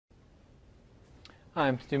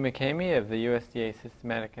I'm Stu McCamey of the USDA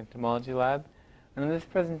Systematic Entomology Lab, and in this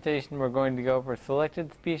presentation we're going to go over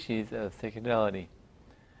selected species of Cicadellidae.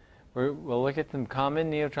 We'll look at some common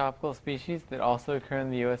neotropical species that also occur in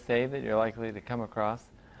the USA that you're likely to come across,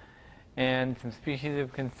 and some species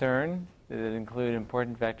of concern that include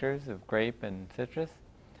important vectors of grape and citrus.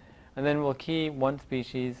 And then we'll key one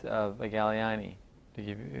species of Agaliani to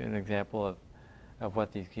give you an example of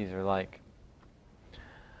what these keys are like.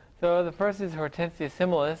 So the first is Hortensia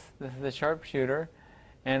Symbolist. This is a sharpshooter,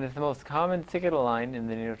 and it's the most common cicadelline in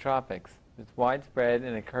the neotropics. It's widespread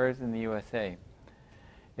and occurs in the USA.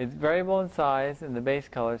 It's variable in size and the base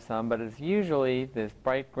color some, but it's usually this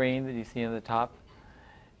bright green that you see on the top,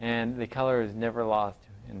 and the color is never lost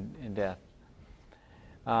in death.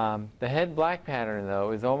 The head black pattern,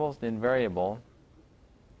 though, is almost invariable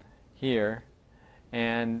here,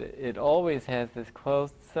 and it always has this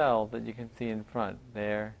closed cell that you can see in front,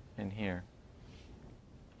 there and here.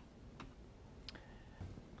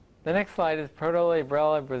 The next slide is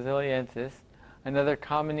Protolabrella brasiliensis, another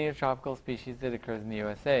common neotropical species that occurs in the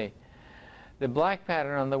USA. The black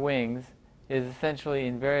pattern on the wings is essentially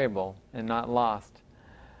invariable and not lost.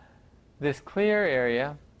 This clear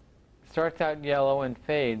area starts out yellow and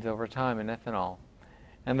fades over time in ethanol,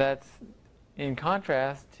 and that's in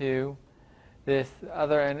contrast to this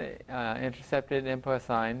other intercepted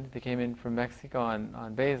imposine that came in from Mexico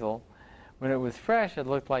on basil. When it was fresh, it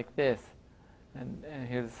looked like this, and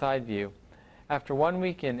here's a side view. After 1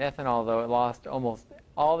 week in ethanol, though, it lost almost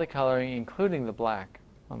all the coloring, including the black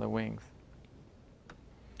on the wings.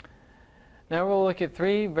 Now we'll look at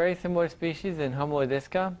three very similar species in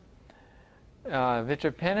Homolodisca.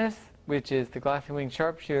 Vitropenis, which is the glassy-winged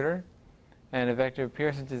sharpshooter and a vector of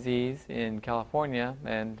Pearson's disease in California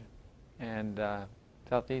and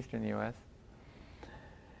southeastern U.S.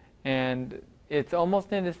 And it's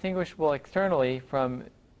almost indistinguishable externally from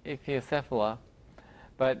Ichthyocephala,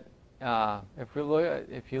 but if you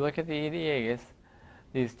look at the Aedeagus,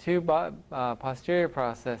 these two posterior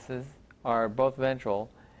processes are both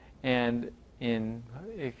ventral, and in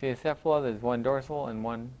Ichthyocephala there's one dorsal and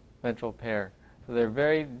one ventral pair. So they're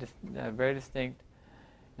very distinct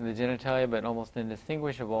in the genitalia, but almost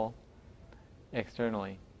indistinguishable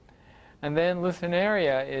externally. And then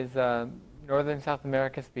Lucernaria is a northern South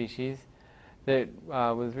America species that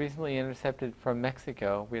was recently intercepted from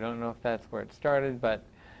Mexico. We don't know if that's where it started, but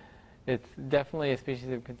it's definitely a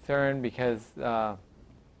species of concern because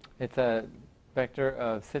it's a vector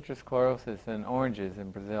of citrus sclerosis in oranges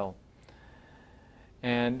in Brazil.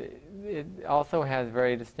 And it also has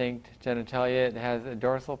very distinct genitalia. It has a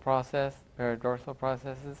dorsal process, a pair of dorsal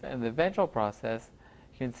processes, and the ventral process,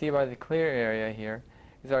 you can see by the clear area here,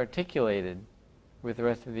 is articulated with the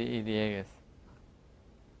rest of the Aedeagus.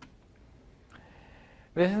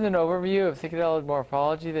 This is an overview of Cicadellidae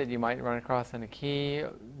morphology that you might run across on a key.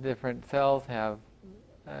 Different cells have,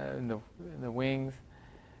 in the wings,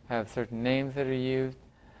 have certain names that are used.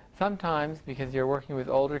 Sometimes, because you're working with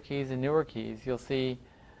older keys and newer keys, you'll see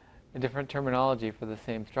a different terminology for the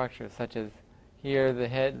same structure, such as here the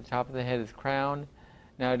top of the head is crown.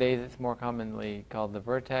 Nowadays it's more commonly called the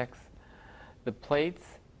vertex. The plates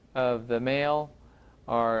of the male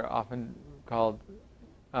are often called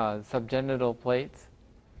subgenital plates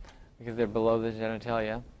because they're below the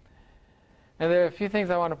genitalia. And there are a few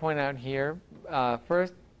things I want to point out here.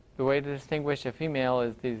 First, the way to distinguish a female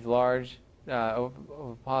is these large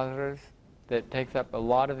ovipositors that takes up a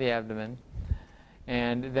lot of the abdomen.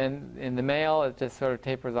 And then in the male, it just sort of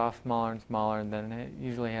tapers off smaller and smaller, and then it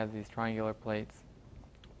usually has these triangular plates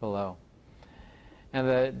below. And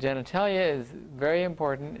the genitalia is very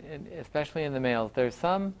important, especially in the males. There's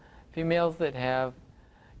some females that have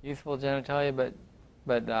useful genitalia,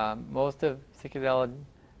 but most of Cicadellidae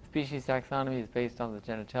species taxonomy is based on the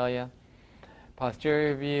genitalia.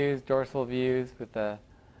 Posterior views, dorsal views with the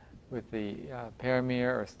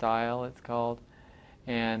paramere or style, it's called,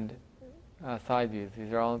 and side views.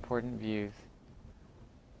 These are all important views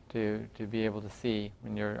to be able to see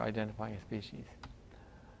when you're identifying a species.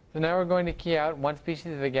 So now we're going to key out one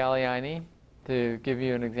species of Agaliani to give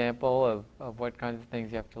you an example of what kinds of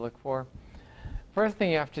things you have to look for. First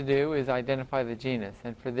thing you have to do is identify the genus,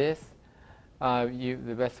 and for this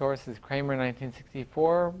the best source is Kramer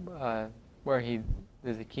 1964, where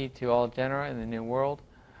there's a key to all genera in the New World.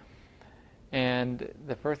 And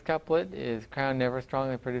the first couplet is crown never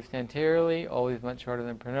strongly produced anteriorly, always much shorter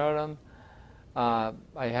than pronotum. I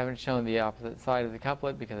haven't shown the opposite side of the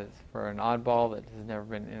couplet because it's for an oddball that has never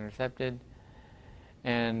been intercepted.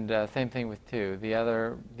 And same thing with 2. The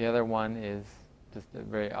other one is just a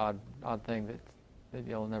very odd thing that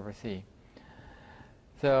you'll never see.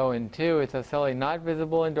 So in 2, it's ocelli not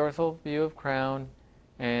visible in dorsal view of crown,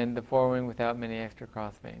 and the forewing without many extra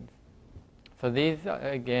cross veins. So these,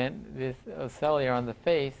 again, these ocelli are on the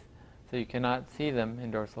face, so you cannot see them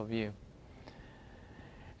in dorsal view.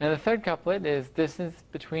 And the third couplet is distance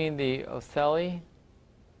between the ocelli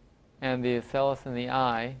and the ocellus in the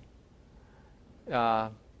eye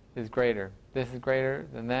is greater. This is greater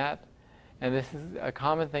than that. And this is a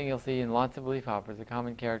common thing you'll see in lots of leafhoppers. A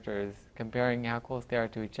common character is comparing how close they are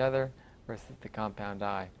to each other versus the compound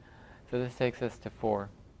eye. So this takes us to 4.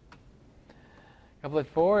 Couplet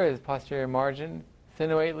 4 is posterior margin,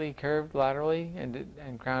 sinuately curved laterally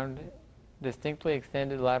and crown distinctly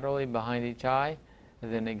extended laterally behind each eye,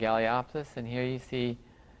 as in a Galeopsis. And here you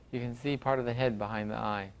can see part of the head behind the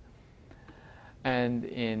eye. And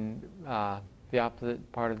in the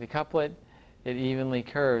opposite part of the couplet, it evenly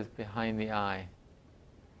curves behind the eye.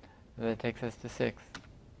 And that takes us to 6.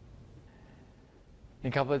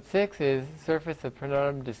 In couplet 6 is surface of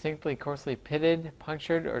pronotum distinctly coarsely pitted,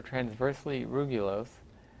 punctured, or transversely rugulose.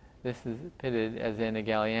 This is pitted as in a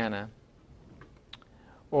Galliana.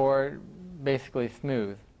 Or basically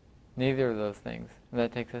smooth. Neither of those things. And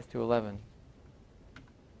that takes us to 11.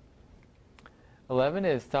 11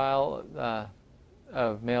 is style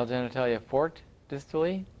of male genitalia forked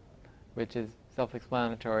distally, which is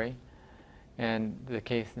self-explanatory, and the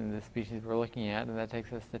case in the species we're looking at, and that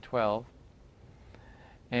takes us to 12.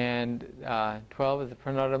 And 12 is the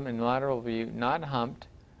pronotum in lateral view, not humped,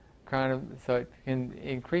 so it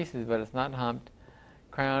increases, but it's not humped.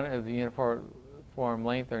 Crown of the uniform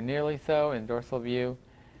length or nearly so in dorsal view,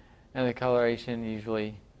 and the coloration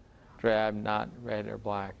usually drab, not red or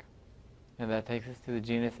black. And that takes us to the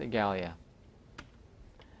genus Agalia.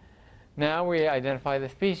 Now we identify the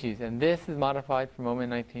species, and this is modified from OMA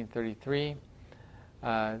 1933,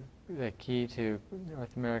 the key to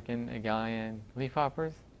North American Agalian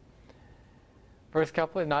leafhoppers. First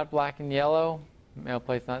couplet, not black and yellow, male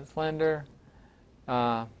plates not slender,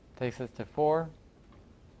 takes us to 4.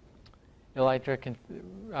 Elytra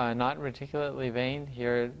not reticulately veined,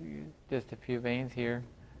 here just a few veins here,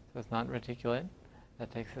 so it's not reticulate.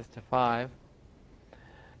 That takes us to 5.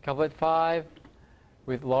 Couplet 5,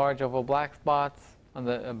 with large oval black spots on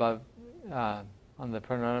the on the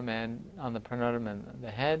pronotum and the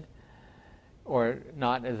head, or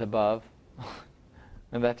not as above,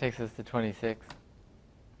 and that takes us to 26.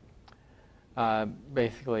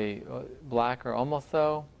 Basically, black or almost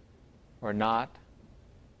so, or not,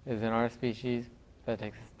 is in our species. That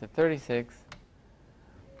takes us to 36.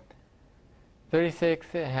 36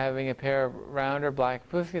 having a pair of rounder black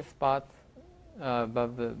fuscus spots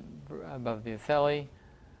above the ocelli.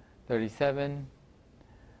 37.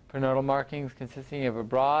 Pronotal markings consisting of a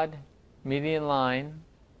broad median line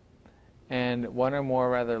and one or more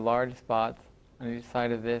rather large spots on each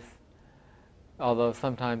side of this, although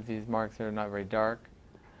sometimes these marks are not very dark.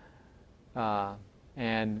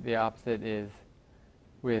 And the opposite is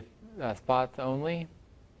with spots only,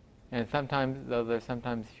 and sometimes, though they're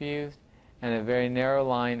sometimes fused, and a very narrow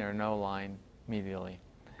line or no line medially.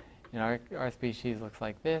 And our species looks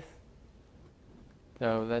like this.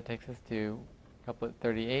 So that takes us to couplet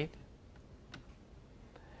 38.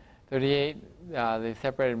 38, they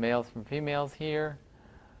separated males from females here.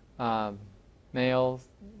 Males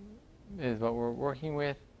is what we're working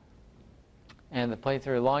with. And the plates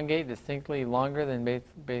are elongate, distinctly longer than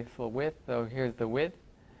basal width. So here's the width,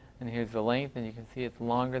 and here's the length, and you can see it's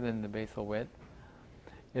longer than the basal width.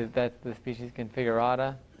 That's the species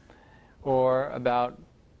Configurata, or about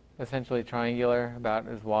essentially triangular, about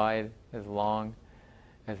as wide, as long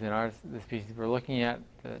as in the species we're looking at.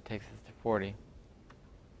 That takes us to 40.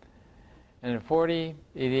 And in 40,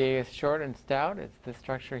 EDA is short and stout. It's this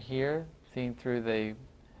structure here, seen through the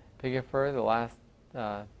pigifur, the last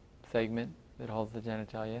segment that holds the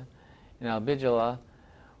genitalia. In albigula,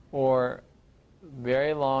 or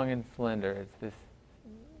very long and slender. It's this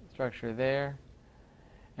structure there,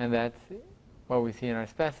 and that's what we see in our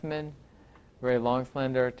specimen. Very long,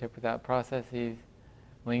 slender, tip without processes,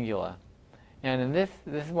 lingula. And in this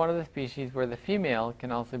is one of the species where the female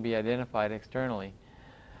can also be identified externally.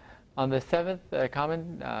 On the 7th, a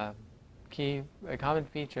common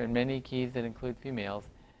feature in many keys that include females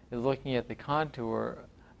is looking at the contour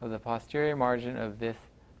of the posterior margin of this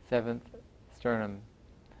 7th sternum.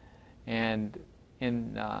 And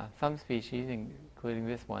in some species, including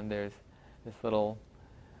this one, there's this little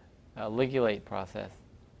ligulate process.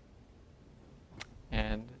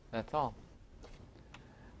 And that's all.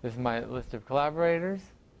 This is my list of collaborators,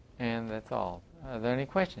 and that's all. Are there any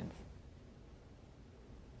questions?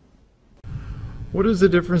 What is the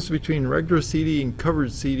difference between regular CD and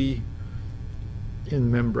covered CD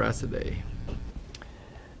in Membracidae?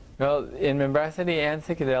 Well, in Membracidae and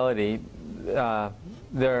Cicadellidae,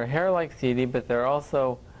 there are hair-like setae, but there are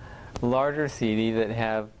also larger setae that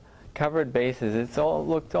have covered bases. It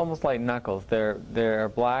looks almost like knuckles. They're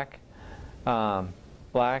black,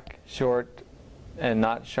 short, and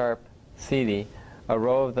not sharp setae. A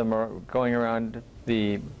row of them are going around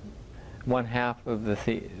the one half of the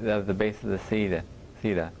base of the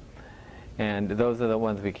seta, and those are the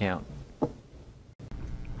ones we count.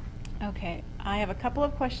 Okay, I have a couple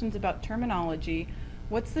of questions about terminology.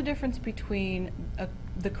 What's the difference between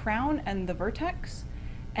the crown and the vertex,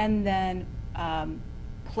 and then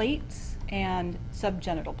plates and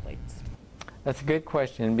subgenital plates? That's a good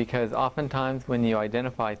question, because oftentimes when you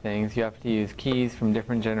identify things, you have to use keys from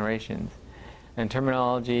different generations. And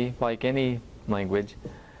terminology, like any language,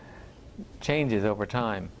 changes over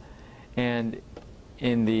time. And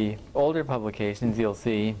in the older publications, you'll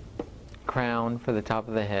see crown for the top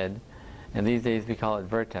of the head, and these days we call it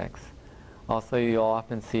vertex. Also, you'll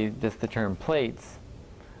often see just the term plates,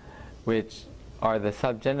 which are the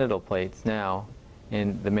subgenital plates now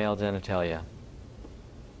in the male genitalia.